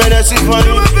 ṣé máa fẹ́rẹ̀ sí fún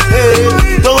yín?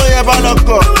 Tówó yẹn bá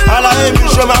lọ́kọ̀, aláyé mi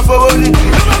ṣé máa fowó nìkì?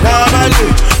 Náà má lè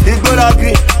igbó lábí,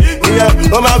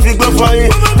 ìyẹn ó máa fi gbó fún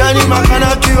yín. Tẹ́ni màkánná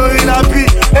kí orí lábí,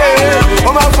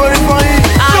 ó máa forí fún yín.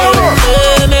 Àwọn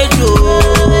ọ̀rẹ́ méjì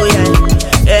òòyà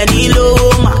ẹni lówó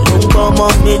mà ló ń gbọ́mọ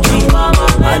méjì, mà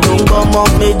ló ń gbọ́mọ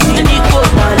méjì. Ẹni kò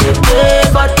má lè pé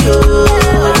bọ́dì òòyà.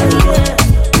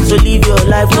 So live your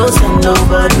life, no send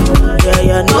nobody.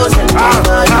 Yeah, no send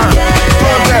nobody.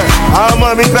 Àwọn ọmọ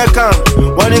mi fẹ́ kàn,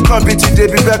 wọ́n ní kọ́mpìtì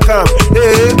débi fẹ́ kàn.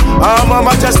 Àwọn ọmọ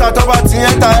Manchester tó bá ti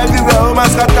ẹ́ta everywhere ó máa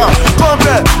scatter.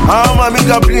 Kọ́ńbẹ̀, àwọn ọmọ mi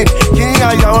Dublin, kì í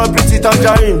àyà wọn bíi ti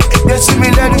tangerine. Gbé sí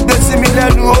mi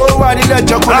lẹ́nu, ó wà nílẹ̀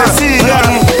jọkùn lè sí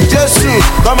ìyanu. Jésù,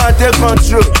 come and take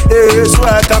control. So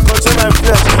I can control my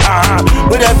flesh.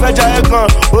 Ó dẹ̀ fẹ́ jayé kan,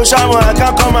 ó ṣàwọn I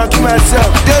can come and kill myself.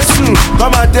 Jésù,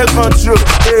 come and take control.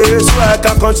 So I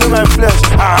can control my flesh.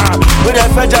 Ó dẹ̀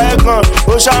fẹ́ jayé kan,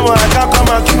 ó ṣàwọn I can come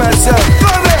and kill myself.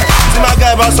 See my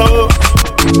guy bá sanwó,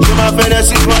 ṣé máa fẹ́rẹ̀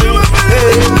sí fún yín?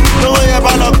 Lówó yẹn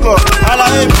bá lọ́kọ̀,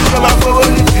 aláyé mi ṣé máa fowó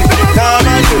nìkì? Náà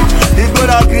má lè igbó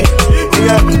lábí,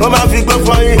 ìyẹn ó máa fi gbó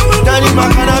fún yín. Tẹ́ni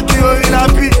màkánná kí orí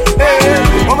lábí,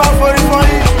 ó máa forí fún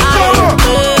yín. Àwọn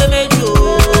ọ̀rẹ́ méjì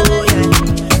òòyà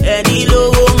ẹni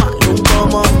lówó mà ló ń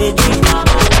gbọ́mọ méjì, mà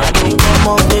ló ń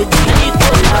gbọ́mọ méjì. Ẹni kò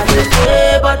má lè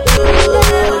pé bọ́dì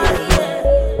òòyà.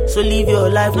 So live your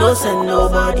life, no send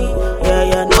nobody.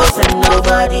 Yeah, no send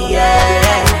nobody,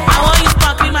 yeah. I want you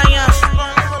spark in my ass.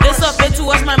 This up, pay to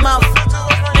wash my mouth.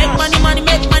 Make money,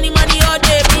 make money all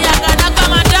day. Me, I gotta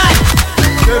come and die.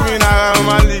 Baby, now I'm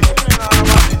only.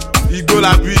 You go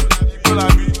la vie.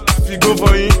 If you go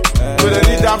for you, go the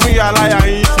need that for your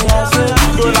life.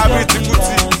 Go la biti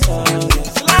kuti.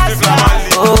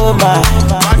 Oh my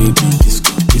baby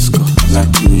disco, disco,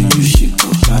 like the way you shake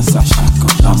up, that's a shake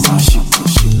up, that's a shake up,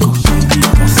 shake up, baby,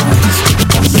 that's a disco,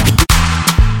 that's a.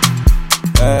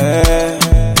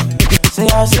 Say I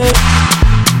say,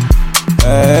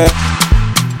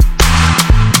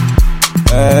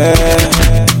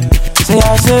 say I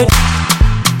say,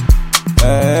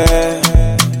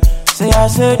 say I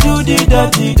say, do the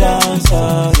dirty dance,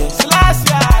 yes.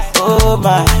 Oh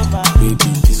my baby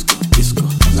disco, disco,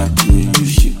 like the way you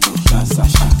shake up, that's a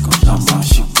shake up, that's a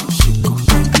shake up, shake up,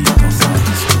 baby, that's a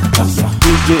disco, that's a.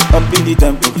 DJ up in the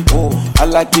tempo, oh, I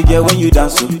like to get when you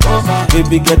dance, oh,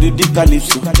 baby girl do the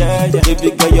calypso, baby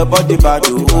girl your body bad,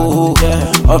 oh,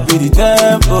 yeah. Up in the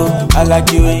tempo, I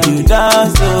like you when you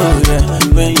dance, oh, yeah.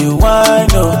 When you whine,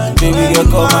 oh, baby girl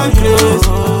come and close,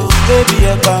 oh, baby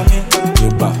you come in.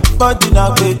 Body now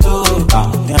play too,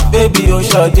 baby you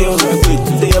short you,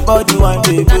 say your body one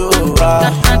baby, oh,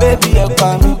 baby you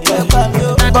come,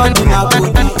 body now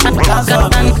good, dance for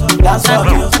me, dance for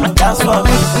me, dance for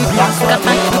me, dance for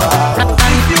me.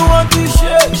 If you want to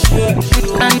shake, shake, if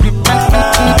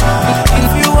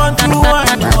you want to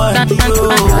whine, whine, if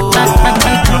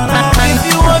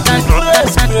you want to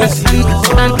press, press, if you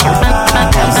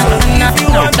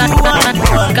want to whine,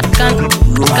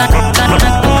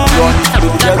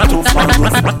 baby girl too fun,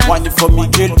 wine for me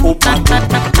girl open,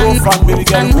 go fun baby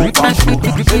girl open show,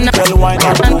 baby girl wine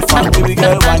and go fun, baby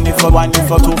girl wine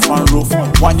for too fun roof,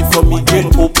 wine for me girl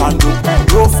open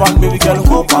go fun baby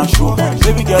girl open show,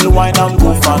 baby girl wine and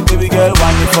go fun, baby girl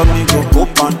wine for me go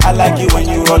open. I like it when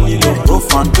you roll it low, go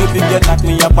fun, baby girl knock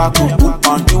me up back up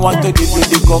open. You want to give me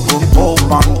the coco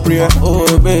open prayer,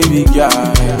 oh baby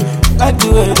girl. Like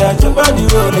the way that your body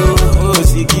roll, oh,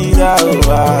 Sikira, oh,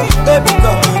 baby,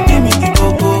 come and give me the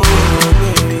coco,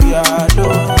 baby, I do.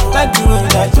 Like the way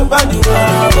that your body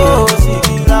roll, oh,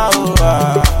 Sikira, oh,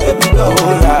 baby, come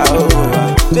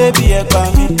on, baby, I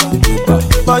come in,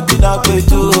 body now play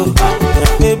too,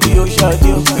 baby, you shot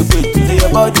you, say your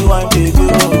body one baby,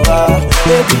 oh,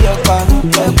 baby, I come in,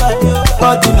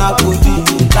 body now put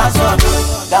it, dance for me,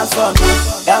 dance for me,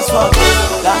 dance for me,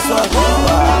 dance for me.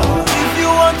 If you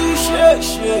want to shake,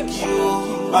 shake you.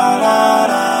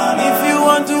 If you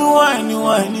want to whine,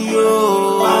 whine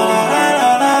you.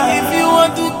 If you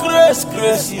want to caress,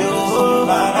 caress you.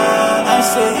 I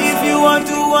say if you want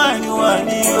to whine, whine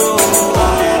you.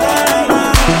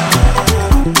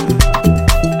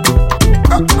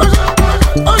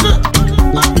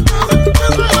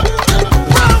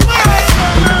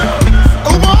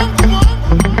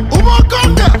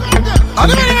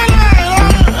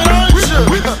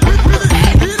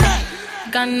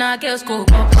 Gonna girls go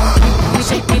pop,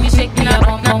 shake me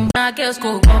up, bum. Nah girls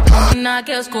go pop, nah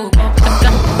girls go pop,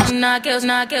 nah girls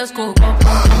go pop.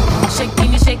 Shake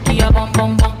me up,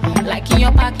 bum. Like in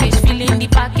your package, feeling the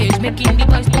package, making the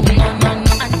boys go no.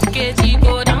 Anti-KG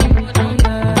go down,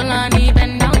 don't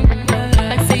even down.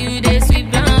 Like say you dey sweep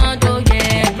ground, oh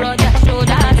yeah, brother show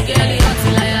that girl hot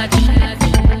like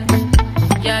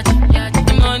yachi.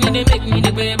 The money they make me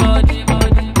the baby body.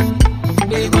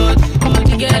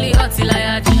 The girl hot like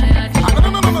yachi.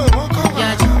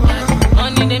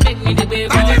 Money they make me the baby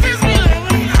body.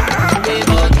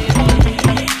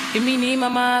 Give me the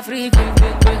mama Africa,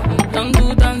 down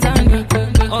to Tanzania,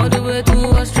 all the way to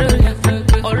Australia,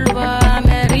 all over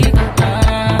America.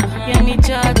 Yeah, me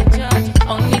charge,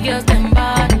 only girls them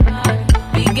bad,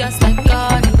 big girls like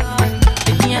God,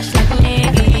 big cash like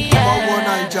nigga. Obo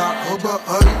Naija, Obo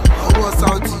Ori, Obo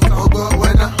Saudi, Obo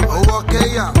Wena, Obo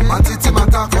Kenya, Matiti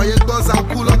Mata, Koye Goza,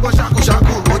 Kulo, Obo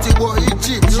Shaku, Otibo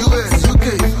Egypt, US, UK,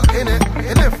 in it,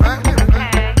 friend.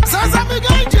 Zaza big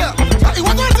angel, it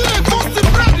was not in a cost to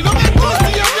brand, you know my cost to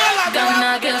your girl. Ghana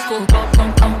girls go pop,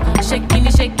 shake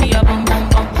it up, bum.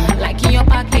 Like in your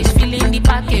package, feeling the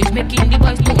package, making the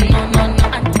boys go no.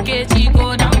 Anti-KG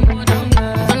go down,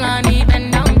 don't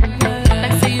even down.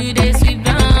 Like say you dey sweep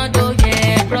ground, oh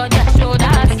yeah, brother show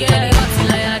that girl hot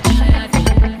like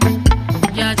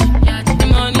yachi. The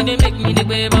money they make me the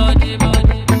baby body.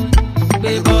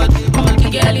 The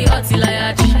girl hot like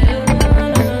yachi.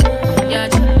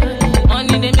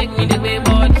 Money they make me the baby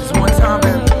body. One time,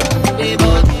 baby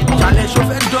body. challenge of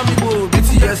Endomibo,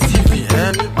 BTS TV,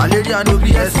 malaria no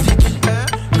be STD.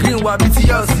 Green wa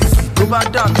BTLCC, go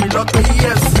back down, me lock the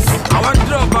EFCC. I want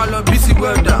drop all of BC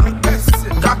welder,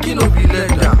 khaki no be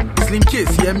leather. Slim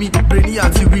case, hear me, brainy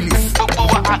anti release. Oh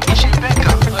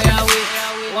yeah, wait,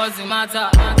 what's the matter?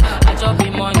 I chop the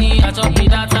money, I chop the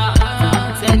data.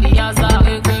 Send the answer,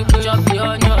 chop the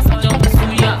onions, chop the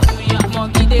suya.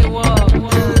 Monkey they walk,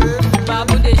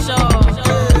 babu they shop.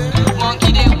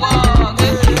 Monkey they walk,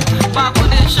 babu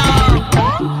they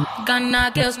shop.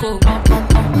 Ghana girls go bum bum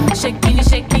bum. Shake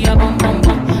your bum bum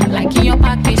bum. Like in your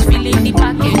package, feeling the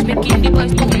package, making the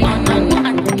boys do no.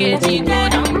 And the KG go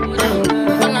down.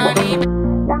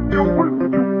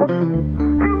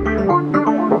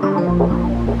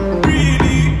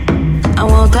 I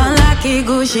want gun like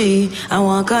Gucci, I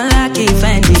want gun like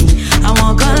Fendi, I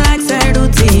want gun like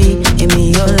Ceruti, and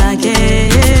me you like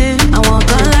it. I want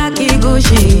gun like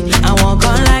Gucci, I want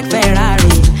gun like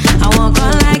Ferrari, I want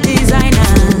gun like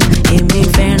designer, and me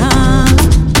Ferrari.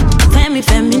 Femi,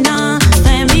 femina,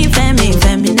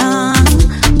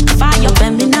 fire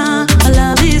femina, our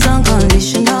love is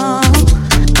unconditional.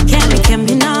 Can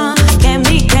me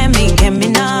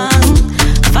now,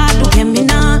 fado can me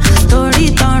now, tori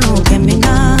toru can me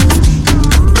now.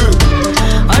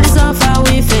 All this stuff how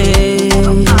we face,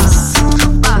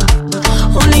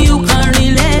 only you can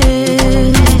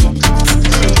relate.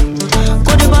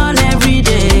 Go the ball every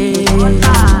day.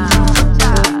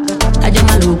 I just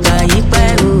my look like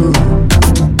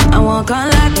I want gun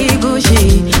like Gucci,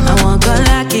 I want gun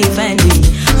like Fendi,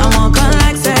 I want gun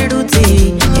like Ceruti,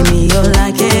 and me you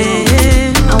like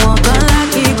it. I want gun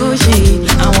like Gucci,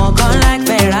 I want gun like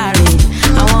Ferrari,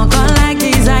 I want gun like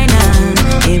designer,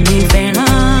 and me Ferrari.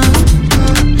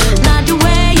 Not the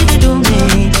way you do me,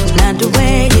 not the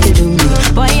way you do me.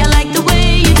 Boy, I like the way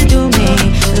you do me,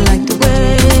 like the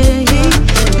way.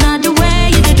 Not the way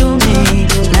you do me,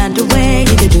 not the way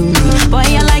you do me. Boy,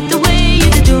 I like the way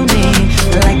you do me,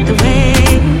 like the way.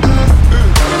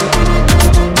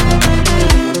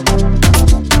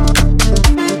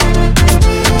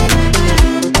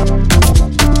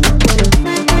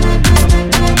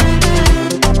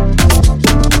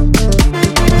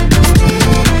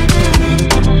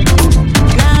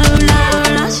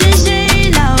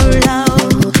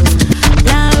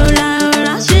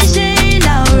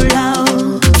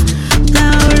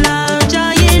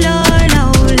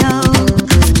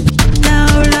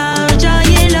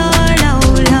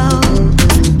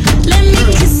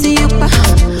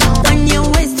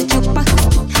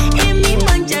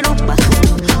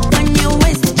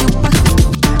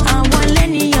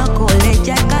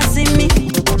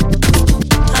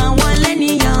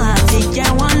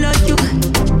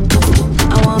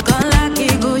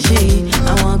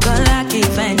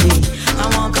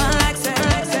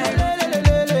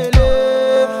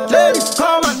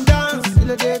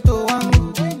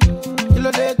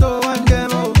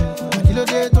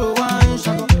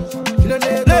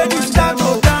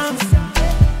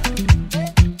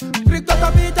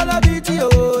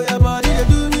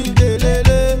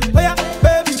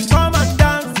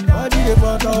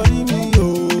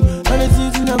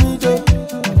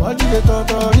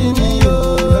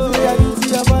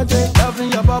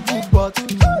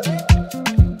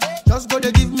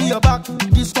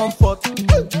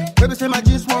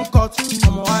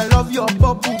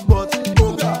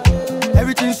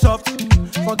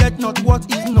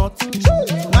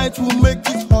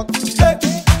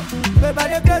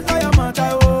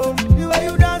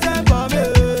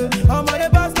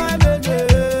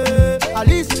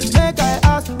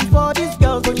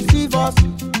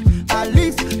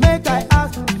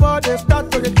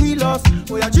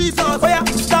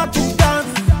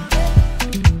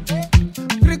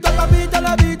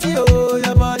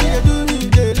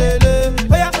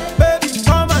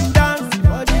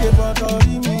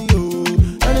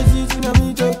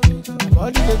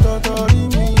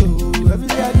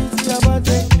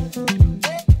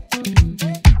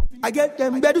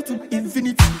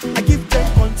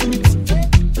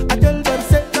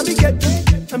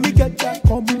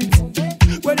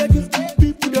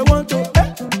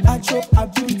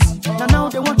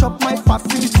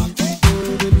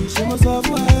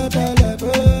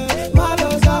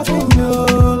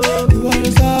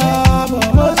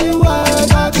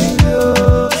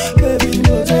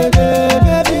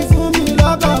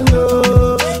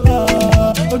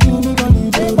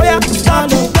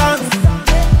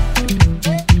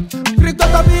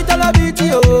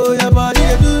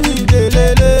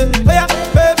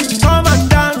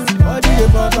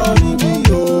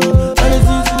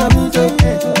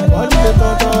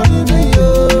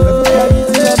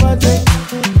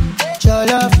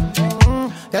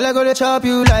 Chop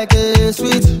you like a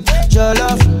sweet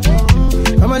jollof.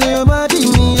 Come on, your body,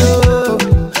 me, yo.